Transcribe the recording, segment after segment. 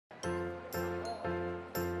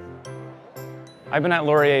I've been at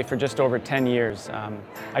Laurier for just over 10 years.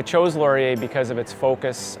 I chose Laurier because of its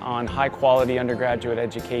focus on high-quality undergraduate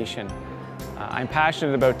education. I'm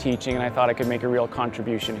passionate about teaching and I thought I could make a real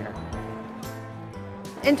contribution here.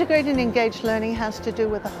 Integrated and engaged learning has to do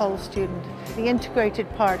with the whole student. The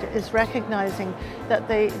integrated part is recognizing that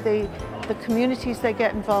the communities they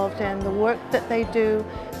get involved in, the work that they do,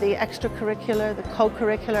 the extracurricular, the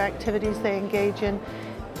co-curricular activities they engage in,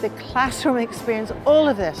 the classroom experience, all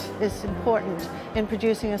of this is important in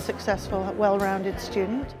producing a successful, well-rounded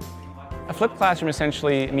student. A flipped classroom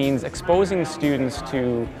essentially means exposing students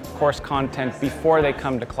to course content before they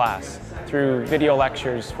come to class, through video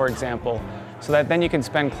lectures, for example, so that then you can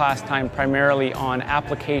spend class time primarily on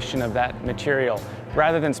application of that material,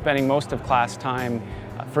 rather than spending most of class time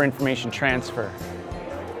for information transfer.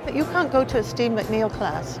 But you can't go to a STEAM MacNeil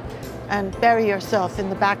class and bury yourself in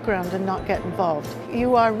the background and not get involved.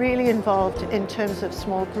 You are really involved in terms of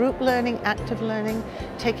small group learning, active learning,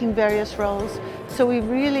 taking various roles. So we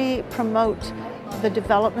really promote the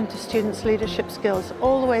development of students' leadership skills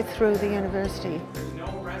all the way through the university.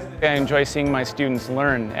 I enjoy seeing my students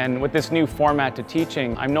learn, and with this new format to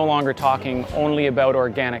teaching, I'm no longer talking only about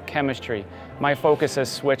organic chemistry. My focus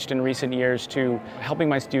has switched in recent years to helping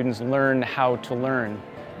my students learn how to learn.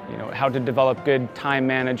 How to develop good time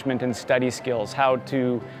management and study skills, how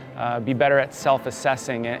to be better at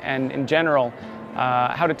self-assessing, and in general,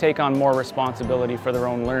 how to take on more responsibility for their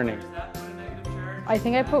own learning. I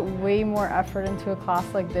think I put way more effort into a class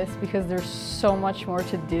like this because there's so much more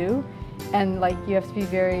to do, and you have to be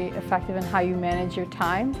very effective in how you manage your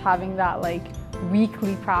time. Having that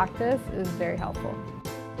weekly practice is very helpful.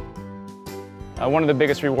 One of the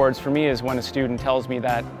biggest rewards for me is when a student tells me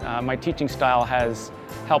that my teaching style has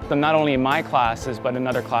helped them not only in my classes but in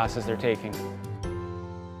other classes they're taking.